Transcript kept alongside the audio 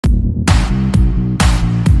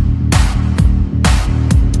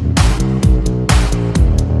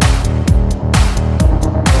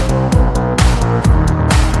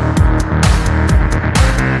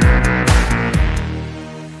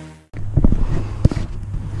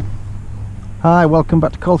Hi, welcome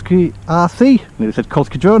back to Kolsky RC. It said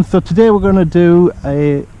Kolsky Drone. So today we're going to do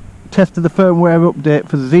a test of the firmware update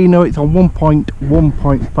for the Zino. It's on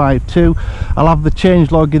 1.1.52. I'll have the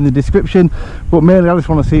changelog in the description, but mainly I just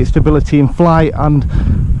want to see its stability in flight and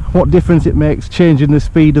what difference it makes changing the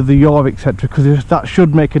speed of the yaw, etc., because that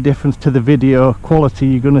should make a difference to the video quality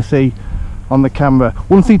you're going to see on the camera.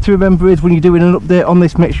 One thing to remember is when you're doing an update on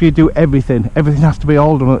this, make sure you do everything has to be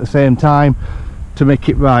all done at the same time to make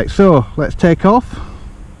it right. So let's take off.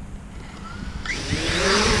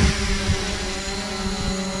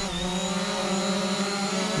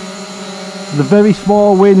 The very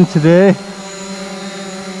small wind today,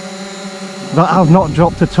 that has not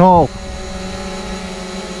dropped at all.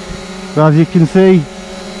 So as you can see,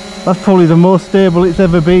 that's probably the most stable it's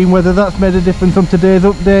ever been. Whether that's made a difference on today's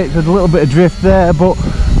update, there's a little bit of drift there, but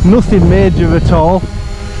nothing major at all.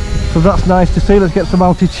 So that's nice to see. Let's get some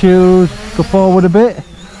altitude, go forward a bit.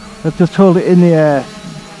 Let's just hold it in the air.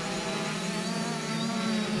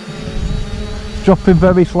 It's dropping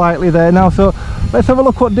very slightly there now, so let's have a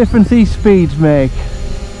look what difference these speeds make.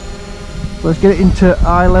 Let's get it into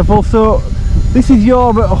eye level. So this is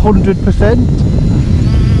yaw at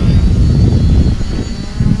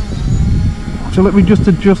 100%. So let me just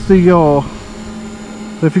adjust the yaw.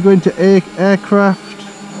 So if you go into aircraft,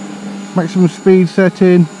 maximum speed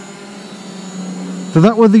setting. So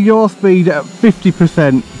that was the yaw speed at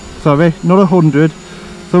 50%, sorry, not 100.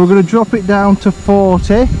 So we're going to drop it down to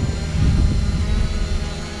 40.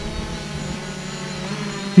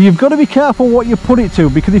 So you've got to be careful what you put it to,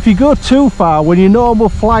 because if you go too far, when you're normal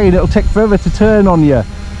flying, it'll take forever to turn on you,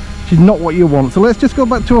 which is not what you want. So let's just go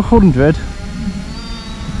back to 100.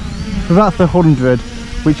 So that's the 100,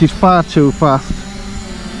 which is far too fast.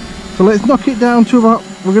 So let's knock it down to about,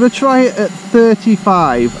 we're going to try it at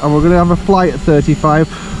 35, and we're going to have a flight at 35.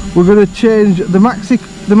 We're going to change the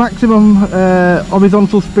maximum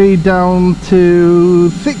horizontal speed down to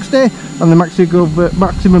 60 and the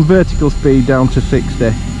maximum vertical speed down to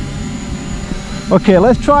 60. Okay,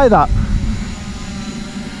 let's try that.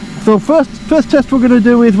 So first test we're going to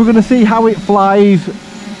do is we're going to see how it flies.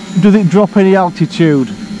 Does it drop any altitude?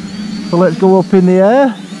 So let's go up in the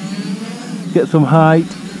air, get some height.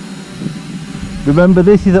 Remember,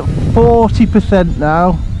 this is at 40%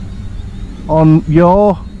 now on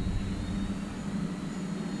yaw,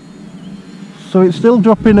 so it's still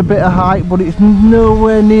dropping a bit of height, but it's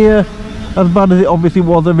nowhere near as bad as it obviously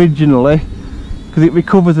was originally, because it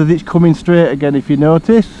recovers as it's coming straight again, if you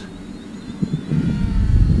notice.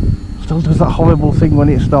 Still does that horrible thing when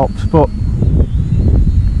it stops, but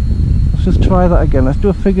let's just try that again. Let's do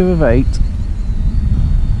a figure of 8.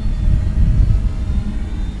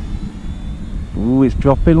 Ooh, it's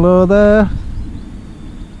dropping low there.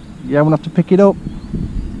 Yeah, I'm gonna have to pick it up.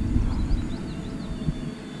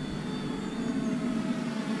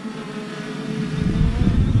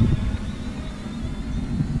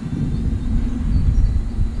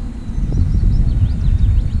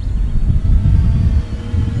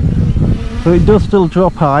 So it does still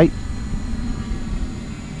drop height.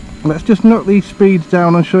 Let's just knock these speeds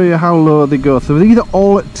down and show you how low they go. So these are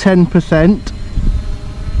all at 10%.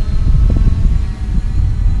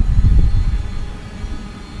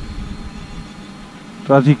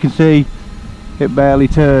 So as you can see, it barely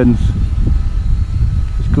turns.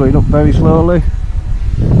 It's going up very slowly.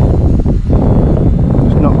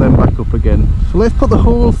 Just knock them back up again. So let's put the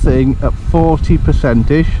whole thing at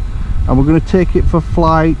 40%ish, and we're going to take it for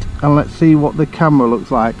flight and let's see what the camera looks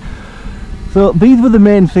like. So these were the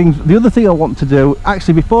main things. The other thing I want to do,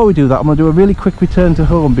 actually before we do that, I'm going to do a really quick return to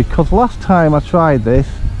home, because last time I tried this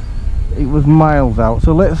it was miles out.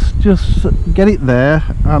 So let's just get it there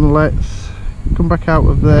and let's come back out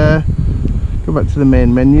of there, go back to the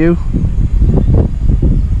main menu.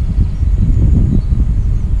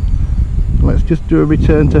 Let's just do a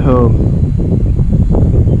return to home.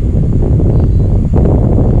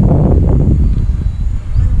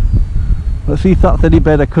 Let's see if that's any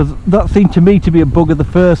better, because that seemed to me to be a bug of the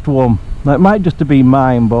first one. Now, it might just have been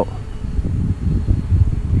mine, but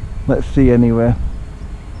let's see anyway.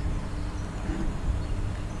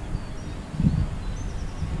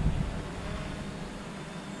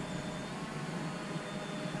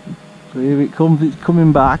 So here it comes, it's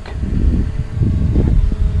coming back.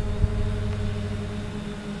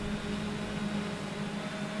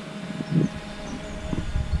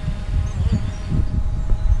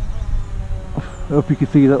 I hope you can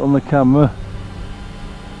see that on the camera.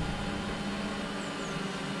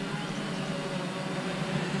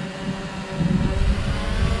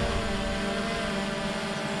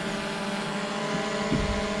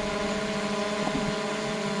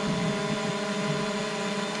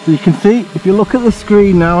 So you can see, if you look at the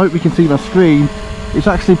screen now, I hope you can see my screen, it's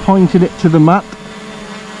actually pointing it to the mat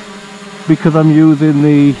because I'm using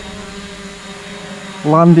the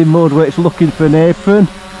landing mode where it's looking for an apron.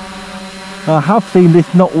 I have seen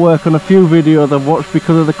this not work on a few videos I've watched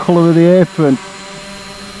because of the colour of the apron.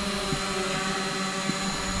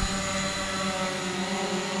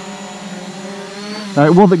 Now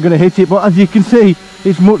it wasn't going to hit it, but as you can see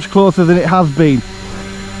it's much closer than it has been.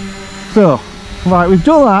 So right, we've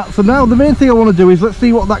done that. So now the main thing I want to do is let's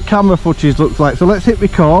see what that camera footage looks like. So let's hit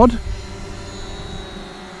record.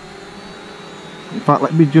 In fact,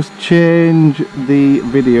 let me just change the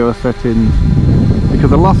video settings, because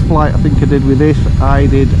the last flight I think I did with this, I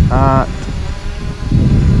did at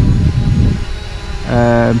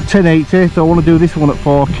 1080, so I want to do this one at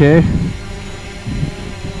 4K.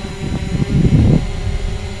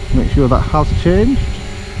 Make sure that has changed.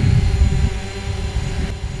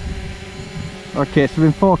 Okay, so we're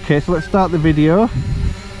in 4K, so let's start the video.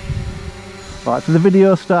 Right, so the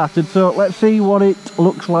video started, so let's see what it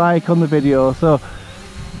looks like on the video. So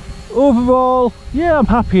overall, yeah, I'm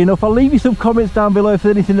happy enough. I'll leave you some comments down below if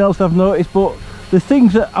there's anything else I've noticed, but the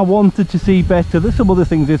things that I wanted to see better, there's some other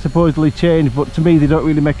things they supposedly changed, but to me they don't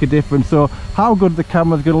really make a difference. So how good the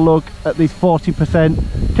camera's going to look at this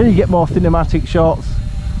 40%, can you get more cinematic shots,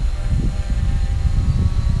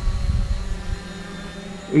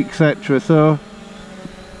 etc. So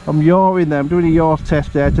I'm yawing there, I'm doing a yaw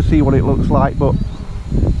test there to see what it looks like, but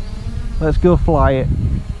let's go fly it.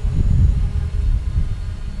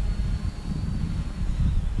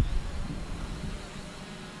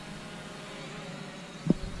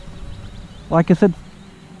 Like I said,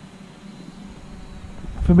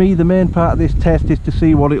 for me the main part of this test is to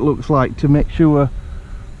see what it looks like, to make sure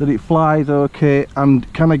that it flies okay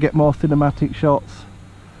and can I get more cinematic shots.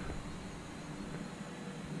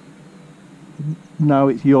 Now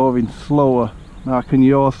it's yawing slower. Now I can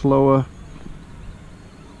yaw slower.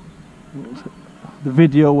 The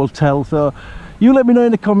video will tell. So you let me know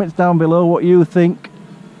in the comments down below what you think.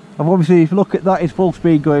 I've obviously, if you look at that, it's full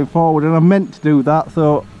speed going forward, and I meant to do that,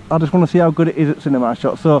 so I just want to see how good it is at cinema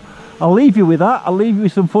shots. So I'll leave you with that. I'll leave you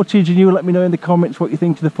with some footage, and you let me know in the comments what you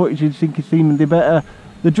think of the footage. You think it's seemingly better.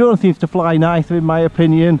 The drone seems to fly nicer in my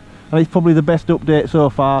opinion, and it's probably the best update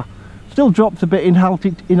so far. Still drops a bit in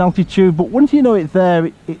altitude, but once you know it's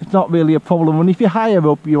there, it's not really a problem. And if you're higher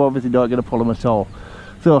up, you obviously don't get a problem at all.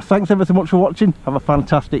 So thanks ever so much for watching. Have a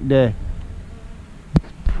fantastic day.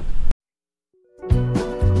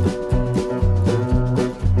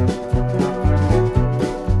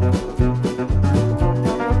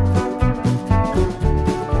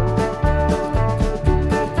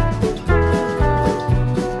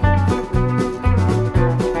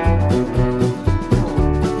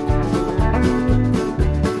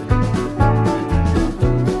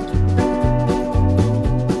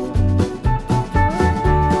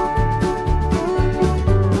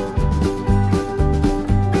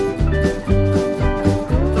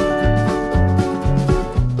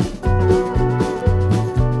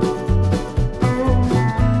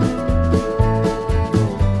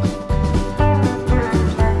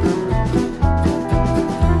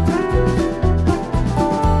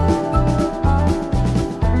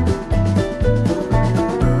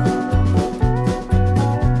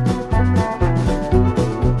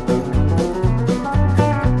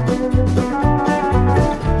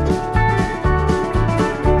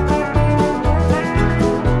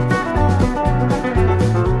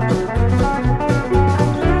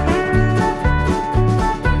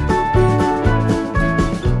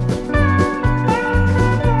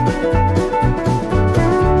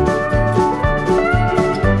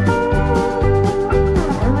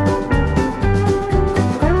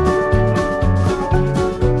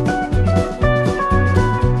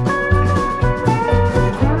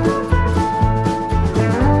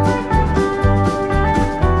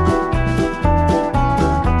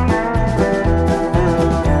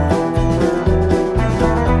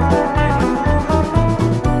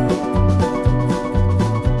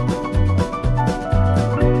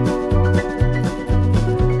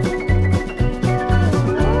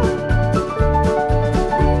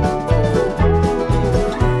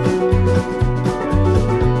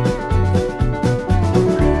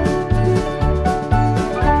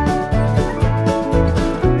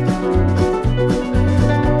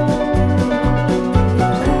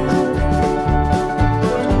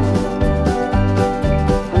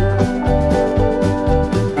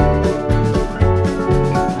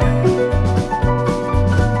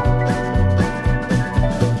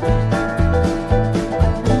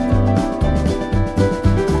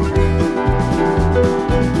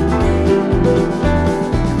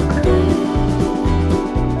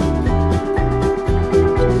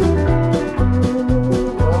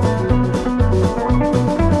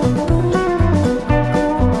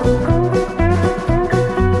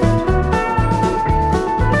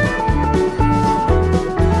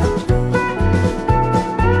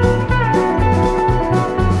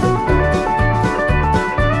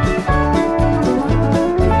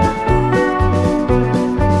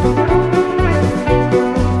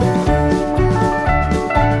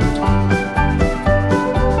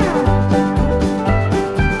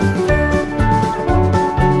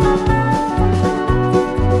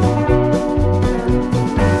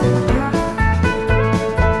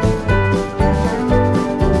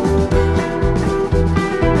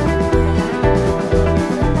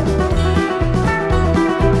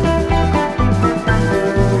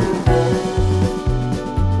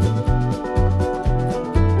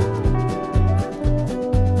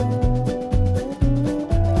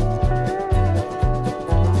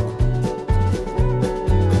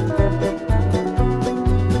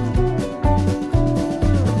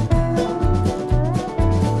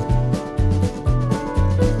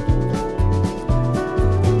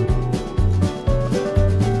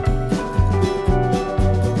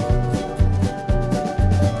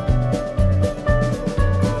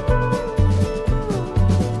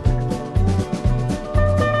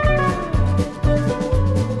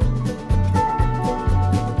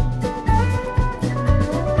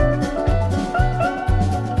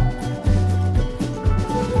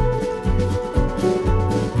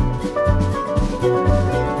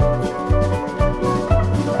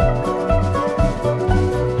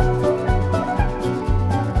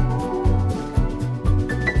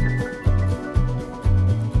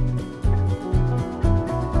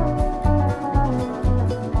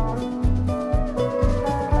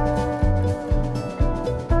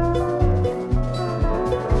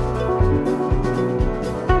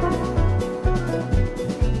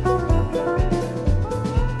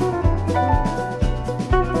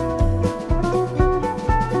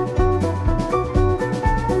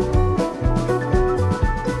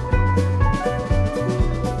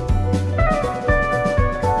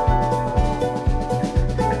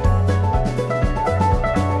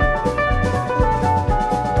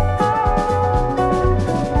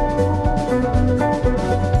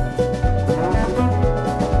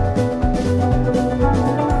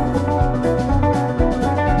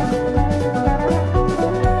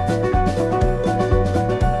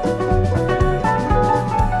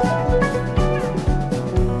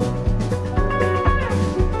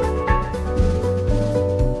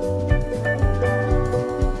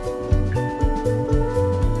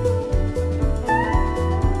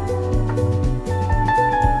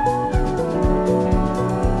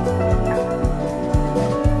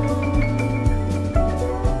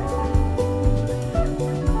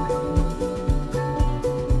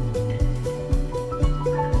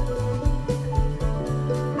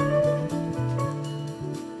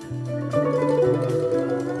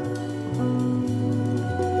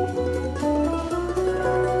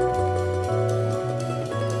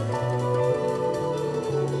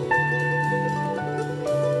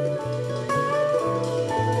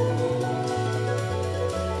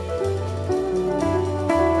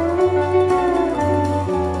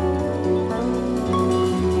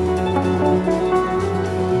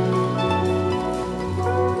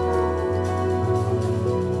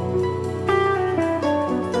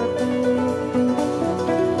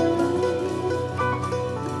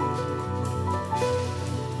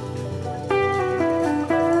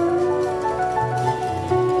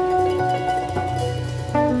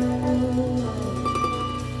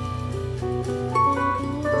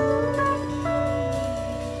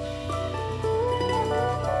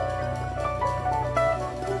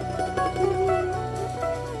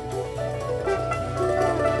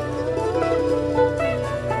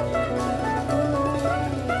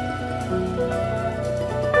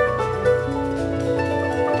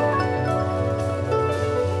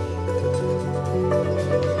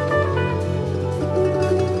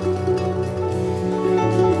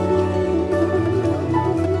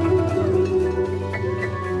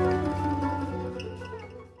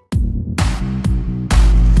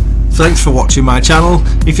 Thanks for watching my channel.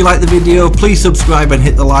 If you like the video, please subscribe and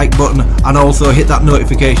hit the like button, and also hit that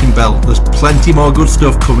notification bell. There's plenty more good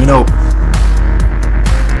stuff coming up.